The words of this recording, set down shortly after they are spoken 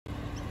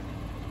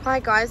Hi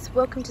guys,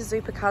 welcome to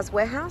Supercars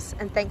Warehouse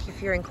and thank you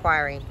for your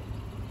inquiry.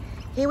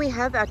 Here we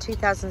have our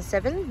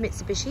 2007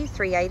 Mitsubishi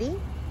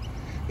 380.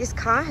 This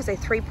car has a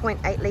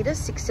 3.8 litre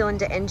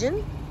 6-cylinder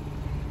engine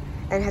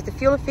and has a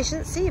fuel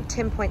efficiency of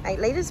 10.8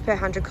 litres per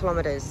 100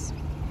 kilometres.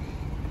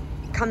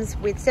 Comes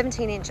with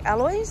 17-inch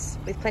alloys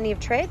with plenty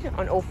of tread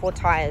on all 4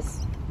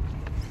 tyres.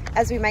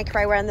 As we make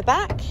our way around the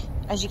back,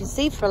 as you can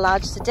see, for a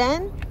large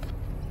sedan,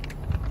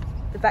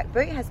 the back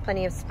boot has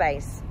plenty of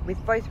space with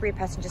both rear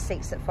passenger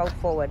seats that fold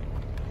forward.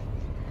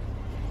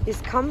 This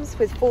comes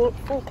with full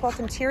cloth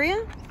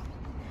interior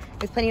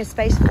with plenty of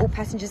space for all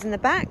passengers in the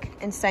back,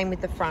 and same with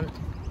the front.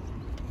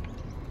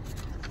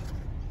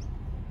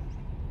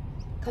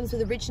 Comes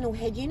with original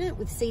head unit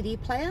with CD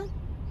player,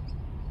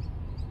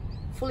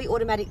 fully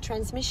automatic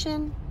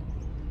transmission,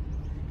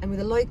 and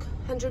with a low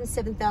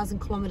 107,000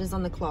 kilometres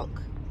on the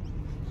clock.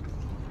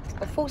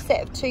 A full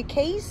set of 2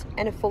 keys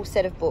and a full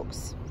set of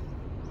books.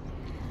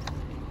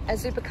 At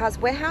Supercars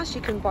Warehouse,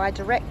 you can buy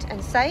direct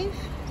and save.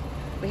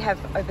 We have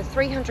over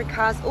 300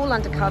 cars all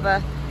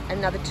undercover and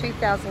another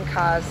 2,000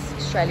 cars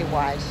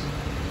Australia-wide.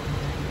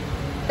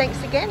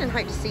 Thanks again and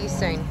hope to see you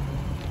soon.